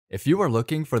If you are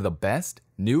looking for the best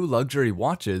new luxury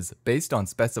watches based on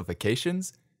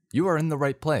specifications, you are in the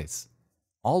right place.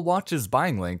 All watches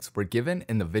buying links were given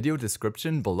in the video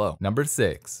description below. Number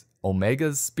 6.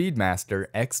 Omega's Speedmaster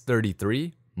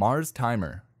X33 Mars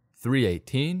Timer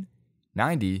 318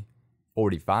 90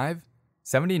 45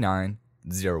 79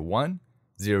 01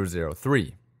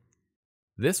 003.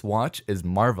 This watch is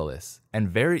marvelous and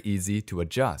very easy to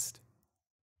adjust.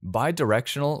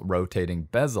 Bidirectional rotating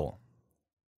bezel.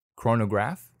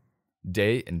 Chronograph,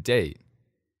 day and date.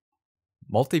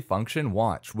 Multifunction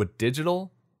watch with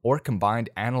digital or combined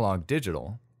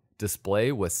analog-digital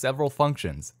display with several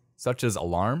functions such as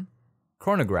alarm,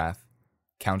 chronograph,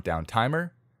 countdown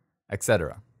timer,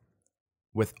 etc.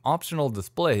 with optional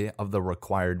display of the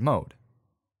required mode.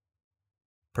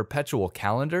 Perpetual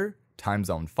calendar, time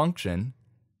zone function.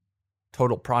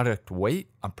 Total product weight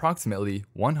approximately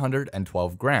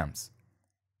 112 grams.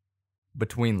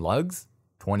 Between lugs,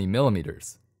 20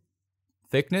 millimeters.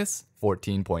 Thickness,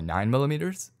 14.9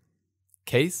 millimeters.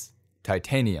 Case,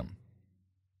 titanium.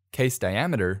 Case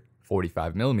diameter,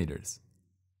 45 millimeters.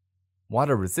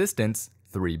 Water resistance,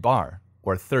 3 bar,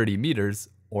 or 30 meters,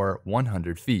 or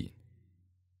 100 feet.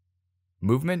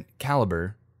 Movement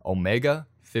caliber, Omega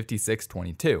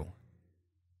 5622.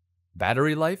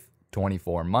 Battery life,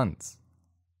 24 months.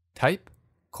 Type,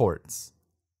 quartz.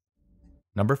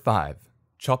 Number 5.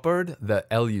 Chopard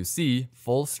the L.U.C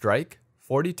Full Strike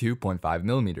 42.5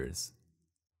 millimeters.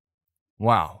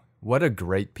 Wow, what a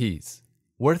great piece.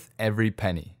 Worth every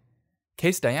penny.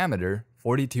 Case diameter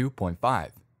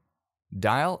 42.5.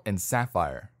 Dial in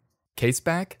sapphire.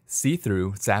 Caseback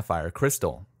see-through sapphire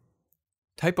crystal.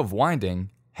 Type of winding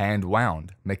hand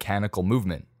wound mechanical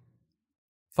movement.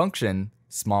 Function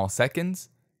small seconds,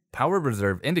 power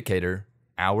reserve indicator,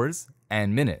 hours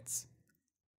and minutes.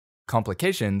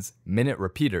 Complications minute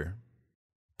repeater.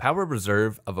 Power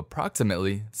reserve of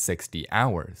approximately 60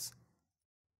 hours.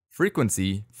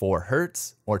 Frequency 4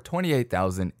 Hz or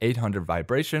 28,800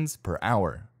 vibrations per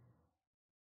hour.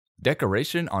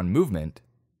 Decoration on movement.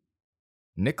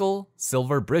 Nickel,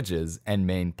 silver bridges and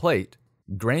main plate,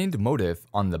 grained motif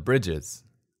on the bridges.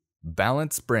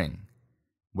 Balance spring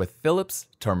with Phillips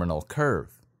terminal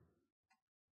curve.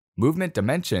 Movement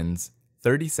dimensions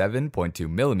 37.2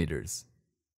 millimeters.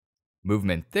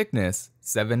 Movement thickness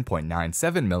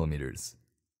 7.97 millimeters.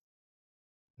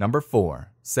 Number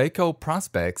 4. Seiko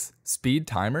Prospex Speed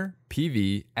Timer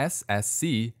PV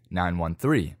SSC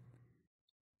 913.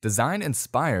 Design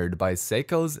inspired by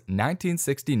Seiko's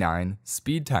 1969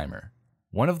 Speed Timer,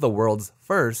 one of the world's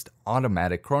first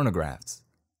automatic chronographs.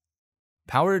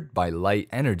 Powered by light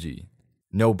energy,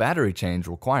 no battery change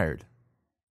required.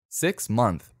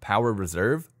 6-month power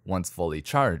reserve once fully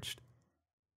charged.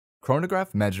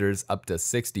 Chronograph measures up to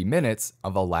 60 minutes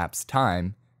of elapsed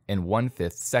time in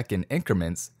 1/5 second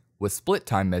increments with split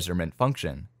time measurement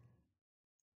function.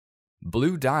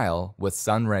 Blue dial with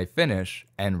sunray finish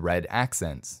and red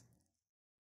accents.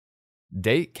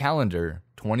 Date calendar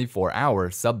 24-hour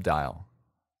subdial.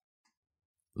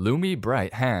 Lumi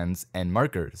bright hands and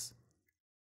markers.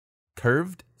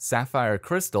 Curved sapphire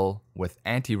crystal with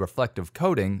anti-reflective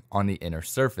coating on the inner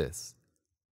surface.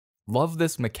 Love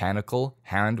this mechanical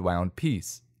hand-wound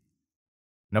piece.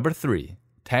 Number 3.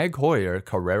 Tag Heuer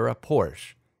Carrera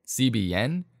Porsche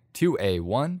CBN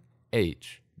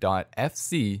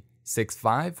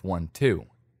 2A1H.FC6512.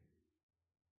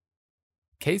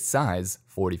 Case size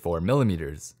 44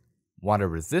 millimeters. Water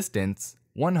resistance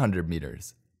 100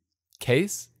 meters.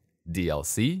 Case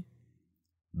DLC.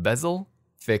 Bezel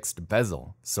fixed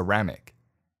bezel ceramic.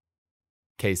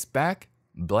 Case back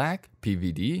black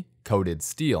PVD coated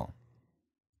steel.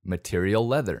 Material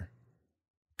leather.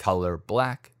 Color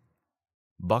black.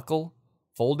 Buckle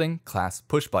folding clasp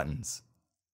push buttons.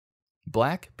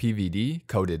 Black PVD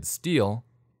coated steel.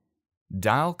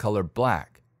 Dial color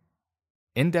black.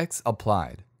 Index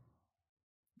applied.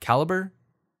 Caliber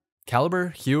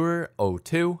Heuer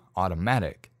 02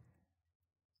 automatic.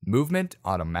 Movement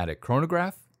automatic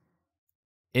chronograph.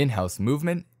 In-house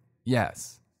movement,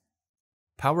 yes.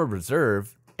 Power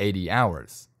reserve 80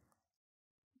 hours.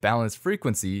 Balance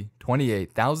frequency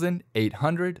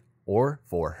 28,800 or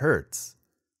 4 Hz.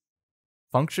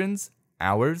 Functions,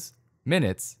 hours,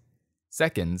 minutes,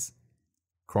 seconds.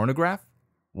 Chronograph,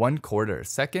 1/4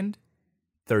 second,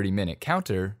 30-minute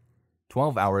counter,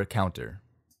 12-hour counter.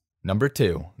 Number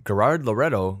 2. Girard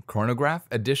Laureato Chronograph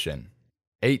Edition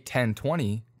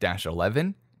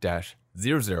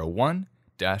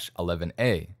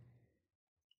 81020-11-001-11A.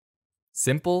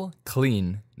 Simple,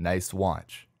 clean, nice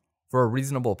watch. For a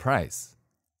reasonable price.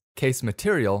 Case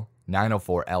material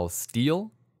 904L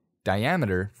steel,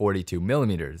 diameter 42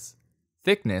 millimeters,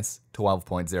 Thickness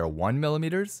 12.01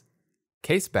 millimeters.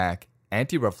 Case back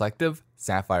anti-reflective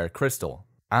sapphire crystal.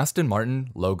 Aston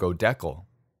Martin logo decal.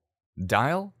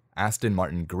 Dial Aston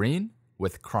Martin green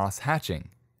with cross hatching.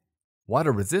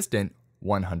 Water resistant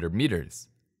 100 meters.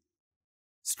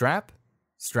 Strap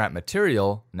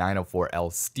material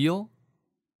 904L steel.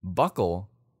 Buckle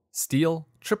steel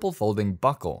triple folding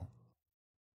buckle.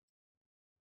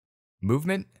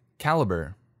 Movement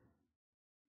caliber.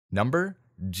 Number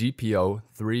GPO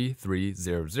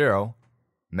 3300.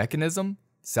 Mechanism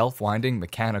self-winding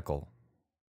mechanical.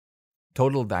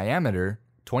 Total diameter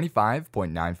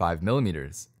 25.95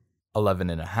 millimeters,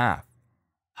 11.5.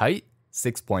 Height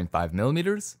 6.5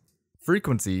 millimeters.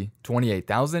 Frequency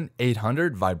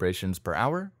 28,800 vibrations per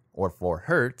hour or 4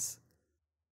 Hertz.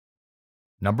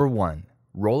 Number 1.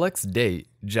 Rolex date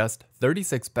just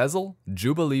 36 bezel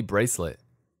Jubilee bracelet,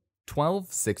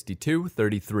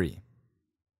 1262.33.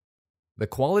 The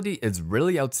quality is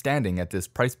really outstanding at this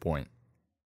price point.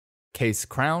 Case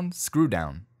crown screw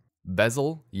down.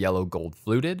 Bezel yellow gold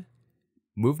fluted.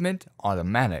 Movement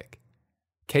automatic.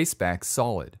 Case back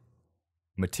solid.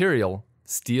 Material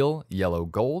steel yellow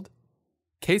gold.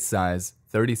 Case size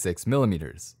 36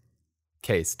 millimeters.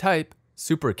 Case type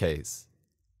super case.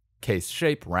 Case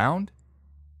shape round.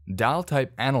 Dial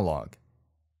type analog.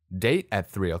 Date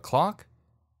at 3 o'clock.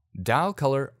 Dial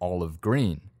color olive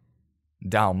green.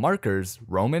 Dial markers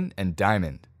Roman and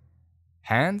diamond.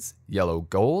 Hands yellow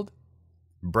gold.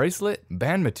 Bracelet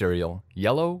band material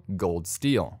yellow gold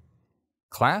steel.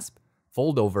 Clasp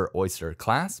fold over oyster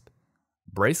clasp.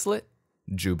 Bracelet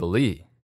Jubilee.